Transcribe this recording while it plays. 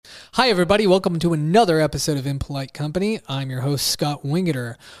Hi, everybody. Welcome to another episode of Impolite Company. I'm your host, Scott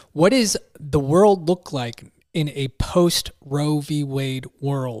Wingeter. What does the world look like in a post-Roe v. Wade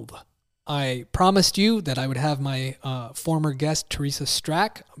world? I promised you that I would have my former guest, Teresa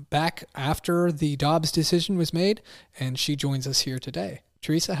Strack, back after the Dobbs decision was made, and she joins us here today.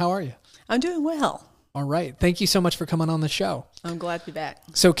 Teresa, how are you? I'm doing well. All right. Thank you so much for coming on the show. I'm glad to be back.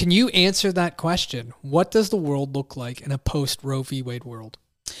 So can you answer that question? What does the world look like in a post-Roe v. Wade world?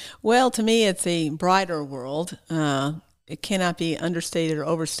 Well, to me, it's a brighter world. It cannot be understated or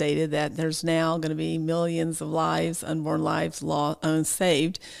overstated that there's now going to be millions of lives, unborn lives,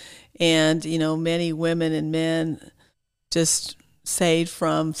 unsaved. And, many women and men just saved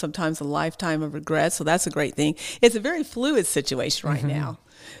from sometimes a lifetime of regret. So that's a great thing. It's a very fluid situation right now.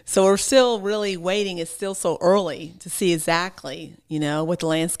 So we're still really waiting. It's still so early to see exactly, what the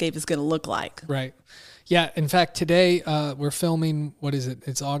landscape is going to look like. Right. Yeah. In fact, today we're filming, what is it?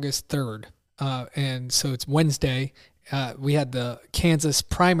 It's August 3rd. And so it's Wednesday. We had the Kansas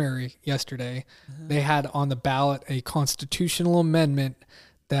primary yesterday. They had on the ballot a constitutional amendment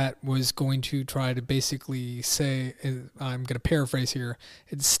that was going to try to basically say, I'm going to paraphrase here,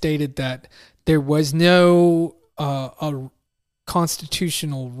 it stated that there was no a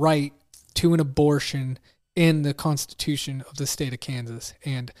constitutional right to an abortion in the Constitution of the state of Kansas.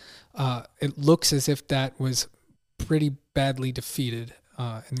 And it looks as if that was pretty badly defeated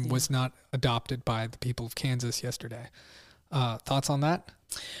and was not adopted by the people of Kansas yesterday. Thoughts on that?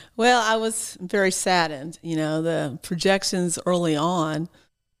 Well, I was very saddened. The projections early on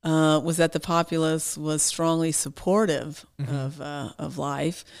was that the populace was strongly supportive of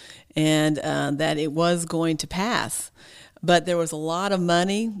life and that it was going to pass. But there was a lot of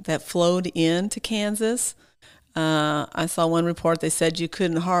money that flowed into Kansas. I saw one report, they said you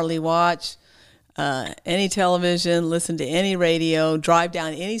couldn't hardly watch any television, listen to any radio, drive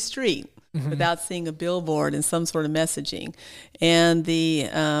down any street without seeing a billboard and some sort of messaging. And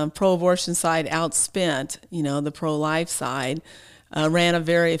the pro-abortion side outspent, the pro-life side. Ran a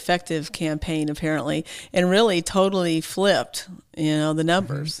very effective campaign, apparently, and really totally flipped, the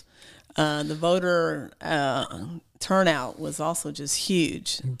numbers. The voter turnout was also just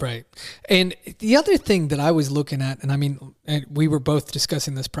huge. Right. And the other thing that I was looking at, and we were both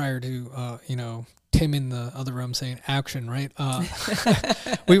discussing this prior to, Tim in the other room saying action, right?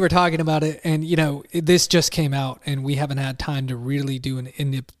 We were talking about it, and, this just came out, and we haven't had time to really do an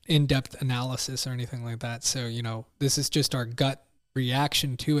in-depth analysis or anything like that. So, this is just our gut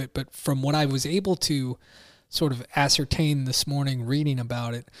reaction to it. But from what I was able to sort of ascertain this morning reading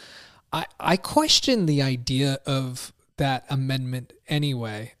about it, I question the idea of that amendment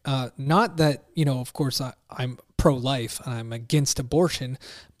anyway. Not that, of course I'm pro-life and I'm against abortion,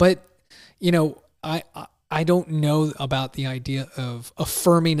 but, I don't know about the idea of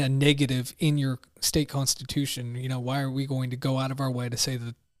affirming a negative in your state constitution. Why are we going to go out of our way to say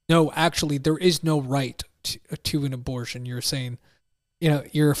that, no, actually there is no right to an abortion? You're saying,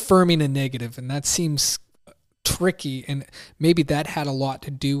 you're affirming a negative, and that seems tricky. And maybe that had a lot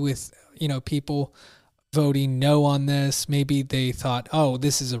to do with, people voting no on this. Maybe they thought, oh,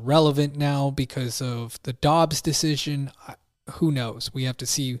 this is irrelevant now because of the Dobbs decision. Who knows? We have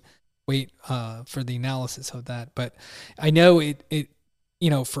to wait for the analysis of that. But I know it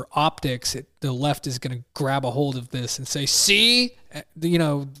for optics, the left is going to grab a hold of this and say, see,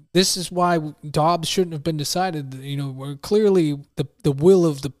 this is why Dobbs shouldn't have been decided. Where clearly the will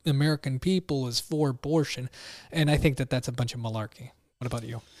of the American people is for abortion. And I think that that's a bunch of malarkey. What about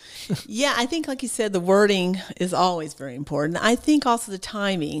you? Yeah, I think, like you said, the wording is always very important. I think also the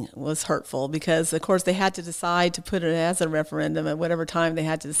timing was hurtful because, of course, they had to decide to put it as a referendum at whatever time they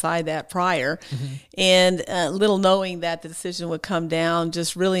had to decide that prior. And little knowing that the decision would come down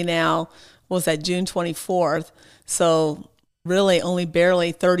just really now, was that June 24th? So really only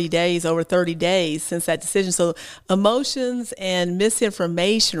barely over 30 days since that decision. So emotions and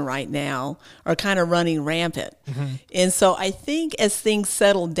misinformation right now are kind of running rampant. And so I think as things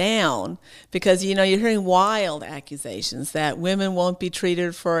settle down, because, you're hearing wild accusations that women won't be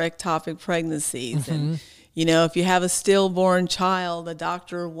treated for ectopic pregnancies. And, if you have a stillborn child, the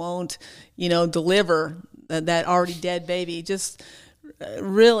doctor won't, deliver that already dead baby. Just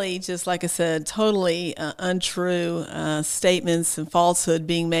really, just like I said, totally untrue statements and falsehood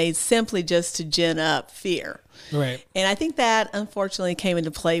being made simply just to gin up fear. Right. And I think that, unfortunately, came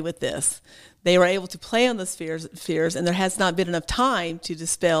into play with this. They were able to play on those fears, and there has not been enough time to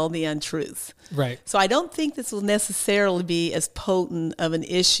dispel the untruth. Right. So I don't think this will necessarily be as potent of an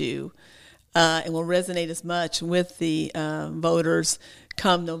issue and will resonate as much with the voters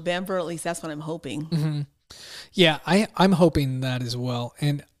come November. At least that's what I'm hoping. Yeah, I'm hoping that as well.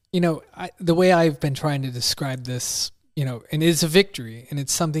 And The way I've been trying to describe this, and it's a victory, and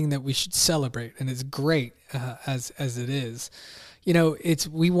it's something that we should celebrate, and it's great as it is.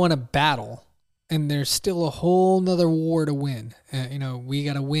 We won a battle, and there's still a whole nother war to win. We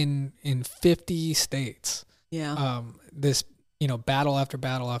got to win in 50 states. Yeah. This, battle after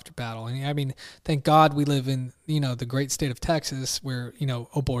battle after battle. And I mean, thank God we live in, the great state of Texas where,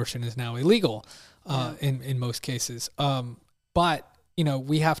 abortion is now illegal in most cases. But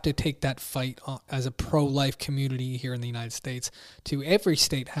we have to take that fight as a pro-life community here in the United States to every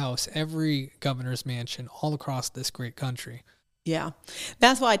state house, every governor's mansion all across this great country. Yeah.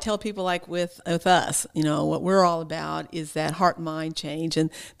 That's why I tell people, like with us, what we're all about is that heart and mind change.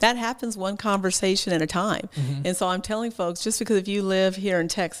 And that happens one conversation at a time. Mm-hmm. And so I'm telling folks, just because if you live here in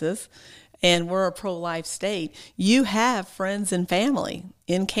Texas and we're a pro-life state, you have friends and family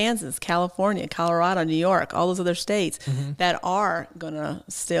in Kansas, California, Colorado, New York, all those other states mm-hmm. that are going to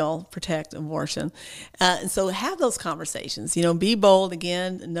still protect abortion. And so have those conversations, be bold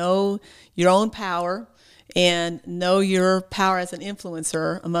again, know your own power, and know your power as an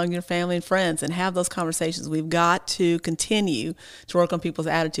influencer among your family and friends, and have those conversations. We've got to continue to work on people's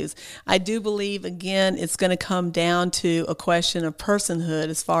attitudes. I do believe, again, it's going to come down to a question of personhood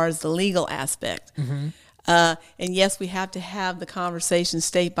as far as the legal aspect. Mm-hmm. And yes, we have to have the conversation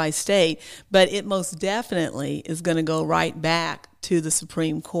state by state, but it most definitely is going to go right back to the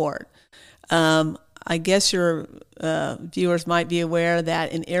Supreme Court. I guess your viewers might be aware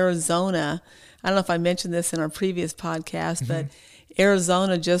that in Arizona, I don't know if I mentioned this in our previous podcast, mm-hmm. but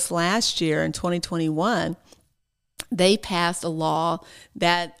Arizona just last year in 2021, they passed a law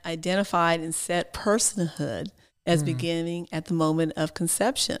that identified and set personhood as beginning at the moment of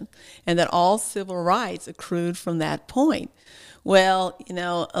conception, and that all civil rights accrued from that point. Well,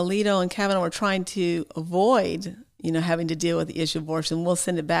 Alito and Kavanaugh were trying to avoid having to deal with the issue of abortion. We'll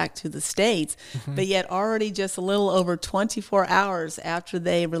send it back to the states. Mm-hmm. But yet already just a little over 24 hours after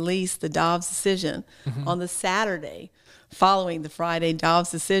they released the Dobbs decision mm-hmm. on the Saturday following the Friday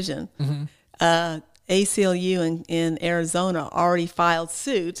Dobbs decision, mm-hmm. ACLU in Arizona already filed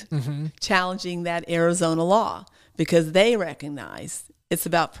suit mm-hmm. challenging that Arizona law because they recognize it's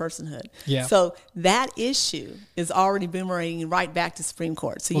about personhood. Yeah. So that issue is already boomeranging right back to Supreme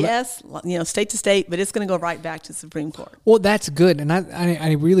Court. So yes, state to state, but it's going to go right back to Supreme Court. Well, that's good. And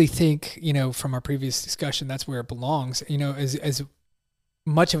I really think, from our previous discussion, that's where it belongs. As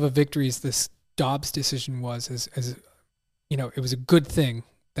much of a victory as this Dobbs decision was, as it was a good thing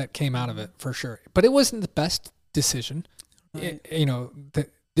that came out of it for sure. But it wasn't the best decision. Right.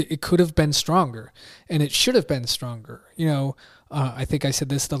 It could have been stronger, and it should have been stronger. I think I said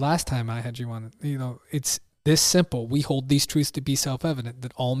this the last time I had you on. It's this simple. We hold these truths to be self-evident,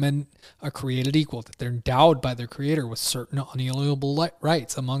 that all men are created equal, that they're endowed by their Creator with certain unalienable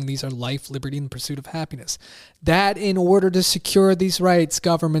rights. Among these are life, liberty, and the pursuit of happiness. That in order to secure these rights,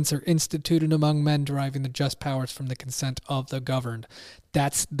 governments are instituted among men, deriving the just powers from the consent of the governed.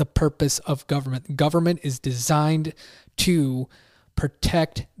 That's the purpose of government. Government is designed to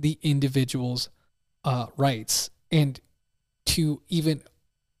protect the individual's rights, and to even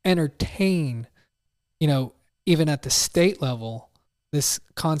entertain, even at the state level, this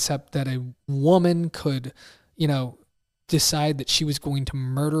concept that a woman could, decide that she was going to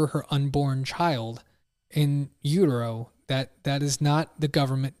murder her unborn child in utero, that is not the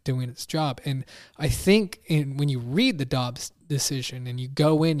government doing its job. And I think when you read the Dobbs decision and you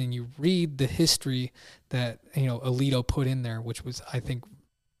go in and you read the history that, Alito put in there, which was, I think,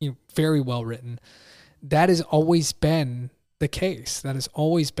 very well written, that has always been the case. That has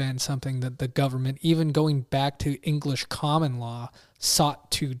always been something that the government, even going back to English common law, sought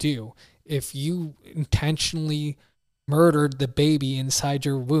to do. If you intentionally murdered the baby inside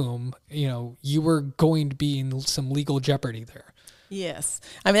your womb, you were going to be in some legal jeopardy there. Yes.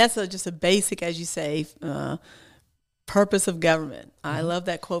 I mean, that's just a basic, as you say, purpose of government. I love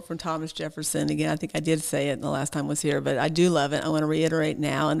that quote from Thomas Jefferson. Again, I think I did say it the last time I was here, but I do love it. I want to reiterate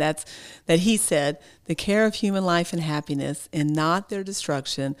now, and that's that he said, the care of human life and happiness and not their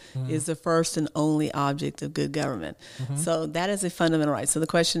destruction is the first and only object of good government. So that is a fundamental right. So the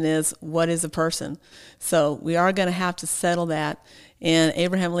question is, what is a person? So we are going to have to settle that. And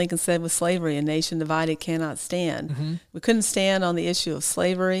Abraham Lincoln said with slavery, a nation divided cannot stand. We couldn't stand on the issue of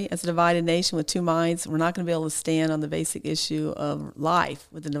slavery as a divided nation with two minds. We're not going to be able to stand on the basic issue of life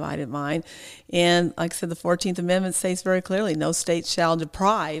with a divided mind. And like I said, the 14th Amendment states very clearly, no state shall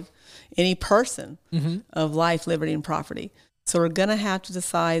deprive any person of life, liberty, and property. So we're going to have to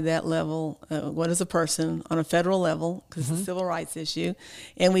decide that level, what is a person on a federal level, because it's a civil rights issue.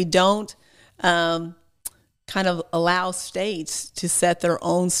 And we don't kind of allow states to set their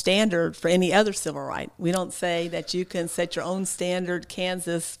own standard for any other civil right. We don't say that you can set your own standard,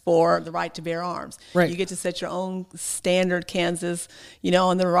 Kansas, for the right to bear arms. Right. You get to set your own standard, Kansas,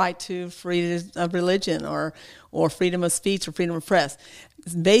 on the right to freedom of religion or freedom of speech or freedom of press.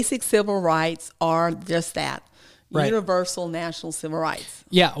 Basic civil rights are just that. Right. Universal national civil rights.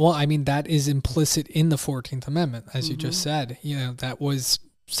 Yeah, well, I mean, that is implicit in the 14th Amendment, as you just said. That was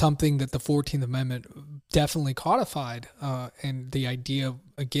something that the 14th Amendment definitely codified, and the idea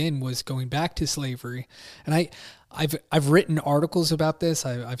again was going back to slavery. And I've written articles about this.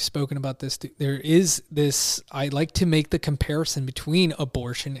 I've spoken about this. There is this. I like to make the comparison between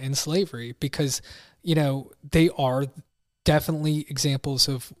abortion and slavery because they are definitely examples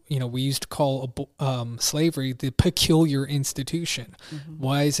of, we used to call slavery the peculiar institution.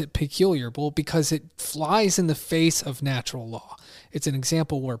 Why is it peculiar? Well, because it flies in the face of natural law. It's an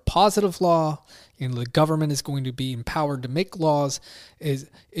example where positive law, the government is going to be empowered to make laws,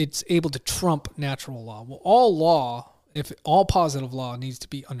 it's able to trump natural law. Well, all positive law needs to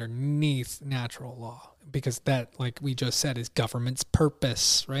be underneath natural law, because that, like we just said, is government's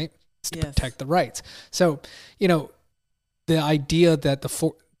purpose, right? It's to protect the rights. So, the idea that the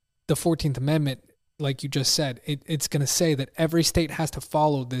 14th Amendment, like you just said, it's going to say that every state has to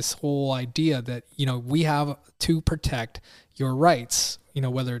follow this whole idea that, we have to protect your rights,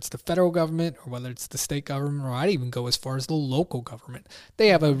 whether it's the federal government or whether it's the state government, or I'd even go as far as the local government. They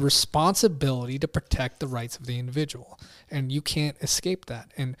have a responsibility to protect the rights of the individual, and you can't escape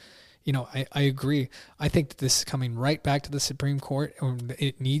that. And I agree. I think that this is coming right back to the Supreme Court, and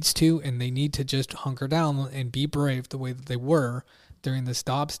it needs to, and they need to just hunker down and be brave the way that they were during this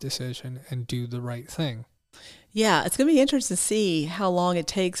Dobbs decision and do the right thing. Yeah, it's going to be interesting to see how long it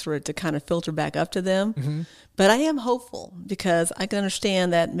takes for it to kind of filter back up to them. But I am hopeful because I can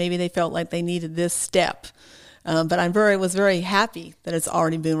understand that maybe they felt like they needed this step. But I was very happy that it's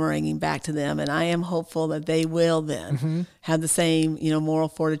already boomeranging back to them, and I am hopeful that they will then have the same, moral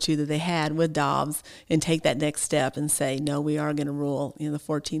fortitude that they had with Dobbs and take that next step and say, no, we are going to rule. The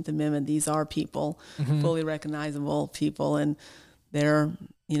 14th Amendment, these are people, fully recognizable people, and they're,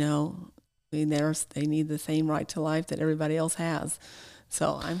 they need the same right to life that everybody else has.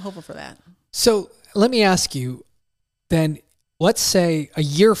 So I'm hopeful for that. So let me ask you then, let's say a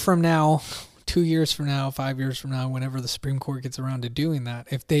year from now, 2 years from now, 5 years from now, whenever the Supreme Court gets around to doing that,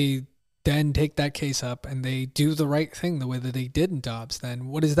 if they then take that case up and they do the right thing the way that they did in Dobbs, then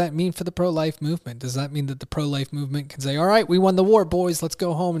what does that mean for the pro-life movement? Does that mean that the pro-life movement can say, all right, we won the war, boys, let's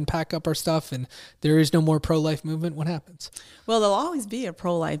go home and pack up our stuff, and there is no more pro-life movement? What happens? Well, there'll always be a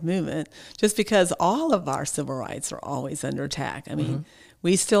pro-life movement just because all of our civil rights are always under attack. I mean,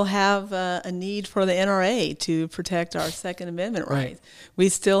 we still have a need for the NRA to protect our Second Amendment rights. We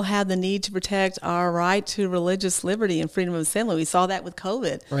still have the need to protect our right to religious liberty and freedom of assembly. We saw that with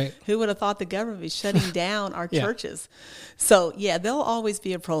COVID. Right. Who would have thought the government would be shutting down our churches? So, there'll always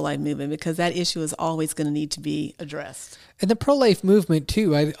be a pro-life movement because that issue is always going to need to be addressed. And the pro-life movement, too,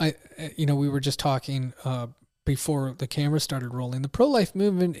 we were just talking before the camera started rolling. The pro-life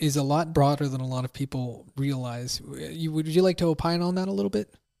movement is a lot broader than a lot of people realize. Would you like to opine on that a little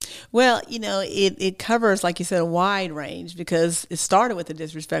bit? Well, it covers, like you said, a wide range because it started with the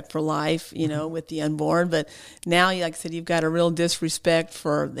disrespect for life, with the unborn. But now, like I said, you've got a real disrespect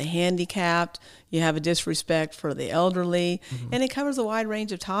for the handicapped. You have a disrespect for the elderly. And it covers a wide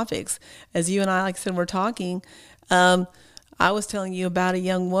range of topics. As you and I, like I said, were talking, I was telling you about a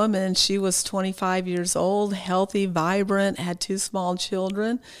young woman. She was 25 years old, healthy, vibrant, had 2 small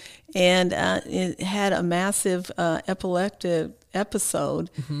children, and it had a massive epileptic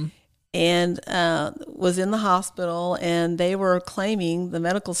episode and was in the hospital, and they were claiming, the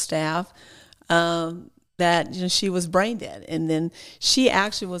medical staff, that she was brain dead, and then she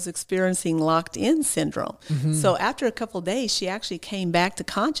actually was experiencing locked-in syndrome. So after a couple of days, she actually came back to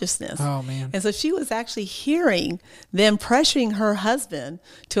consciousness. Oh man! And so she was actually hearing them pressuring her husband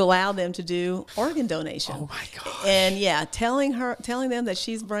to allow them to do organ donation. Oh my God! And telling them that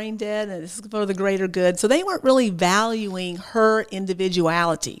she's brain dead and this is for the greater good. So they weren't really valuing her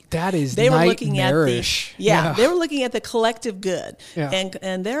individuality. That is they were looking at they were looking at the collective good.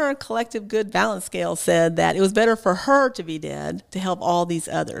 And their collective good balance scale said that it was better for her to be dead to help all these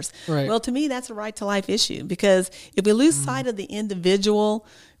others. Right. Well, to me, that's a right to life issue because if we lose sight of the individual,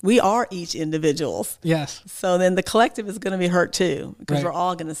 we are each individuals. Yes. So then the collective is going to be hurt too because we're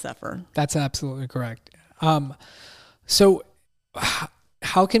all going to suffer. That's absolutely correct. So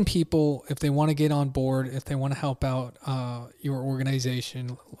how can people, if they want to get on board, if they want to help out your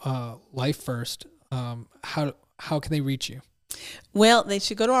organization, Life First, how can they reach you? Well, they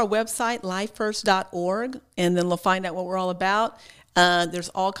should go to our website, lifefirst.org, and then they'll find out what we're all about. There's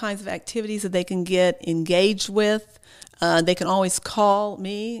all kinds of activities that they can get engaged with. They can always call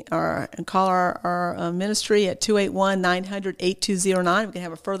me or call our ministry at 281-900-8209. We can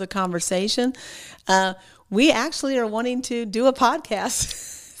have a further conversation. We actually are wanting to do a podcast.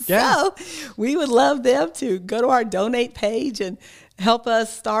 Yeah. So we would love them to go to our donate page and help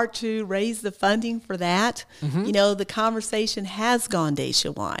us start to raise the funding for that. Mm-hmm. You know, the conversation has gone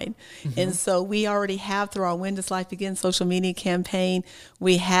nationwide. Mm-hmm. And so we already have, through our When Does Life Begin social media campaign,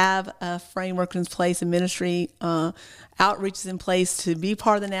 we have a framework in place, a ministry outreach is in place to be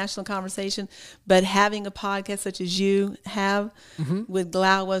part of the national conversation. But having a podcast such as you have would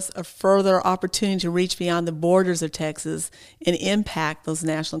allow us a further opportunity to reach beyond the borders of Texas and impact those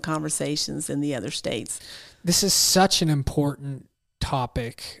national conversations in the other states. This is such an important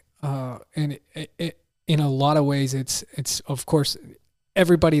topic, and it, in a lot of ways, it's of course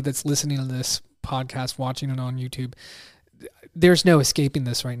everybody that's listening to this podcast, watching it on YouTube. There's no escaping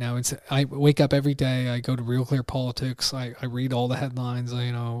this right now. I wake up every day. I go to Real Clear Politics. I read all the headlines,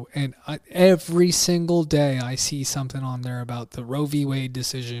 and every single day I see something on there about the Roe v. Wade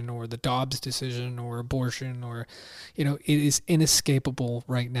decision or the Dobbs decision or abortion or, it is inescapable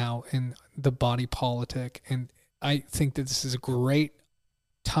right now in the body politic. And I think that this is a great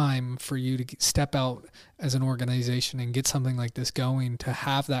time for you to step out as an organization and get something like this going, to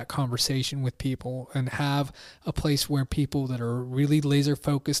have that conversation with people and have a place where people that are really laser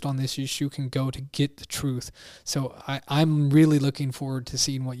focused on this issue can go to get the truth. So I'm really looking forward to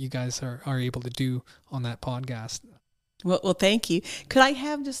seeing what you guys are able to do on that podcast. Well, thank you. Could I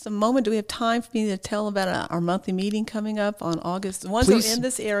have just a moment? Do we have time for me to tell about our monthly meeting coming up on August? The ones that are in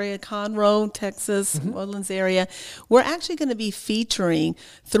this area, Conroe, Texas, Woodlands area. We're actually going to be featuring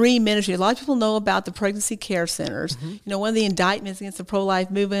 3 ministries. A lot of people know about the pregnancy care centers. One of the indictments against the pro-life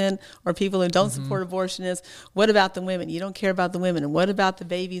movement or people who don't support abortion is, what about the women? You don't care about the women. And what about the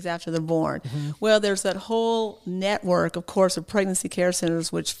babies after they're born? Well, there's that whole network, of course, of pregnancy care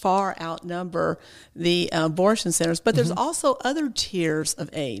centers, which far outnumber the abortion centers. But there's also other tiers of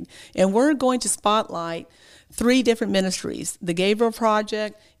aid. And we're going to spotlight 3 different ministries: the Gabriel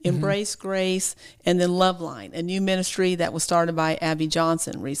Project, Embrace Grace, and then Loveline, a new ministry that was started by Abby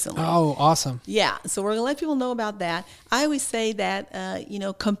Johnson recently. Oh, awesome. Yeah. So we're going to let people know about that. I always say that,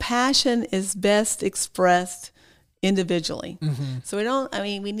 compassion is best expressed individually. So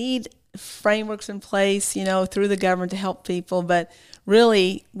we need frameworks in place, through the government to help people, but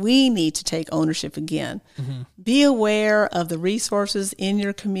really we need to take ownership again. Be aware of the resources in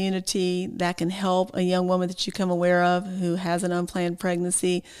your community that can help a young woman that you come aware of who has an unplanned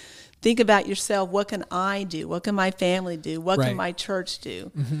pregnancy. Think about yourself. What can I do? What can my family do? What can my church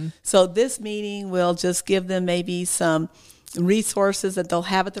do? So this meeting will just give them maybe some resources that they'll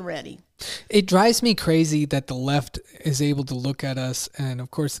have at the ready. It drives me crazy that the left is able to look at us, and of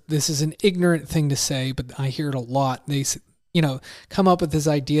course this is an ignorant thing to say, but I hear it a lot. They come up with this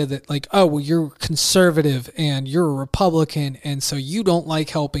idea that you're conservative and you're a Republican, and so you don't like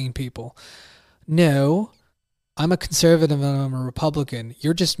helping people. No, I'm a conservative and I'm a Republican.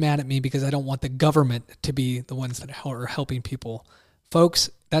 You're just mad at me because I don't want the government to be the ones that are helping people. Folks,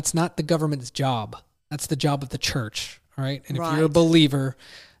 that's not the government's job. That's the job of the church. All right. And if you're a believer,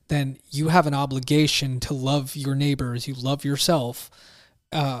 then you have an obligation to love your neighbors. You love yourself,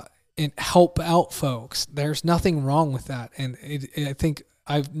 and help out folks. There's nothing wrong with that. And I think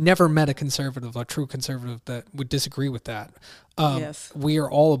I've never met a true conservative that would disagree with that. Yes. We are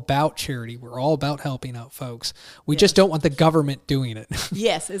all about charity. We're all about helping out folks. We just don't want the government doing it.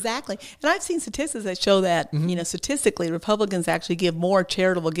 Yes, exactly. And I've seen statistics that show that, statistically, Republicans actually give more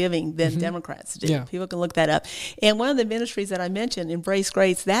charitable giving than Democrats do. Yeah. People can look that up. And one of the ministries that I mentioned, Embrace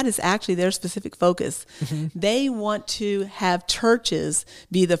Grace, that is actually their specific focus. They want to have churches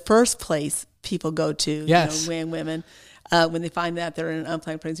be the first place people go to, when women... when they find that they're in an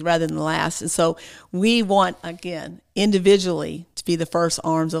unplanned pregnancy rather than the last. And so we want, again, individually to be the first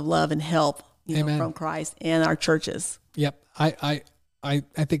arms of love and help from Christ and our churches. Yep. I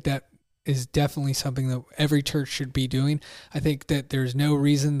think that is definitely something that every church should be doing. I think that there's no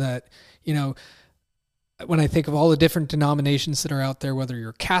reason that, when I think of all the different denominations that are out there, whether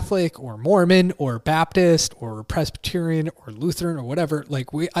you're Catholic or Mormon or Baptist or Presbyterian or Lutheran or whatever,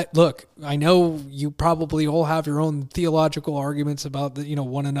 I know you probably all have your own theological arguments about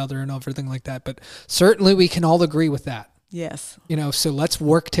one another and everything like that, but certainly we can all agree with that. Yes. So let's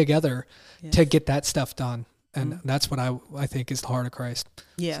work together to get that stuff done. And that's what I think is the heart of Christ.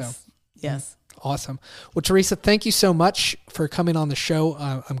 Yes. So, yes. Awesome. Well, Teresa, thank you so much for coming on the show.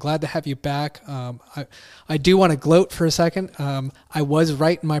 I'm glad to have you back. I do want to gloat for a second. I was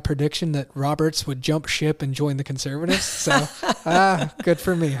right in my prediction that Roberts would jump ship and join the Conservatives. So good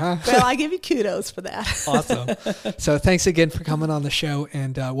for me, huh? Well, I give you kudos for that. Awesome. So thanks again for coming on the show,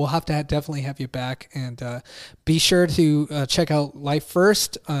 and we'll have to definitely have you back. And be sure to check out Life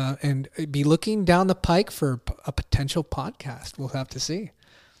First and be looking down the pike for a potential podcast. We'll have to see.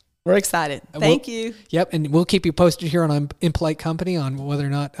 We're excited. Thank you. Yep, and we'll keep you posted here on Impolite Company on whether or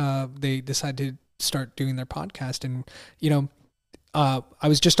not they decide to start doing their podcast. And, I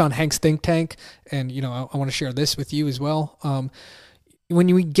was just on Hank's Think Tank, and, I want to share this with you as well. When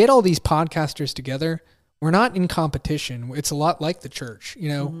we get all these podcasters together, we're not in competition. It's a lot like the church.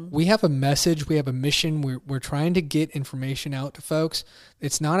 We have a message, we have a mission. We're trying to get information out to folks.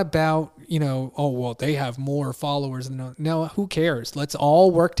 It's not about, they have more followers than no, who cares? Let's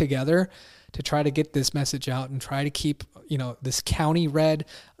all work together to try to get this message out and try to keep, this county red,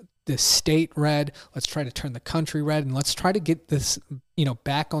 this state red. Let's try to turn the country red, and let's try to get this,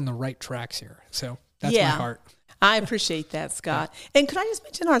 back on the right tracks here. So that's my heart. I appreciate that, Scott. And could I just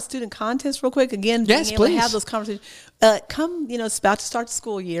mention our student contest real quick? Again, yes, being able please. to have those conversations. It's about to start the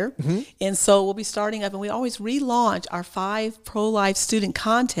school year. Mm-hmm. And so we'll be starting up, and we always relaunch our 5 pro-life student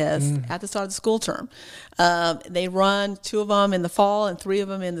contests at the start of the school term. They run 2 of them in the fall and 3 of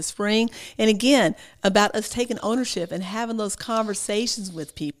them in the spring. And again, about us taking ownership and having those conversations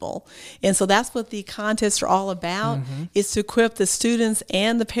with people. And so that's what the contests are all about, is to equip the students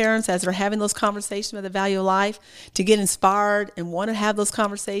and the parents as they're having those conversations about the value of life to get inspired and want to have those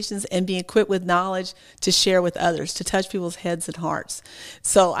conversations and be equipped with knowledge to share with others, to touch people's heads and hearts.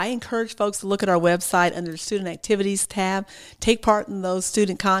 So I encourage folks to look at our website under the Student Activities tab, take part in those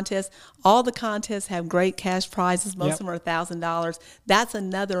student contests. All the contests have great cash prizes. Most of them are $1,000. That's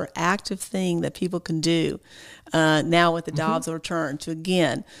another active thing that people can do now with the Dobbs return to,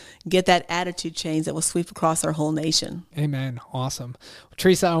 again, get that attitude change that will sweep across our whole nation. Amen. Awesome. Well,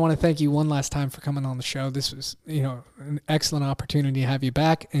 Teresa, I want to thank you one last time for coming on the show. This was, an excellent opportunity to have you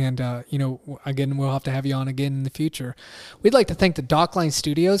back. And, again, we'll have to have you on again in the future. We'd like to thank the Dockline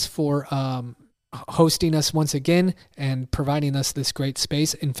Studios for hosting us once again and providing us this great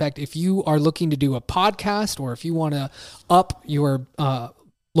space. In fact, if you are looking to do a podcast, or if you want to up your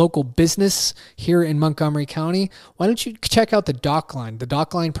local business here in Montgomery County, why don't you check out the Dockline? The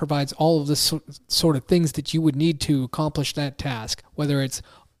Dockline provides all of the sort of things that you would need to accomplish that task, whether it's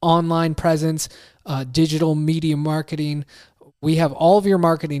online presence, digital media marketing. We have all of your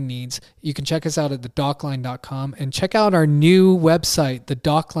marketing needs. You can check us out at thedockline.com, and check out our new website,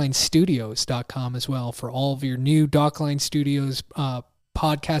 thedocklinestudios.com, as well, for all of your new Dockline Studios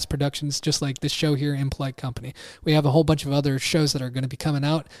podcast productions, just like this show here, Impolite Company. We have a whole bunch of other shows that are going to be coming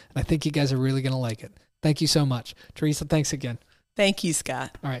out, and I think you guys are really going to like it. Thank you so much. Teresa, thanks again. Thank you,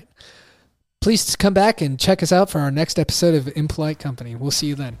 Scott. All right. Please come back and check us out for our next episode of Impolite Company. We'll see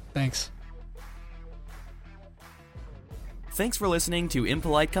you then. Thanks. Thanks for listening to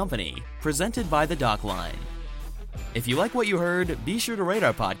Impolite Company, presented by The Dockline. If you like what you heard, be sure to rate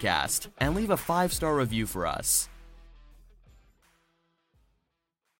our podcast and leave a 5-star review for us.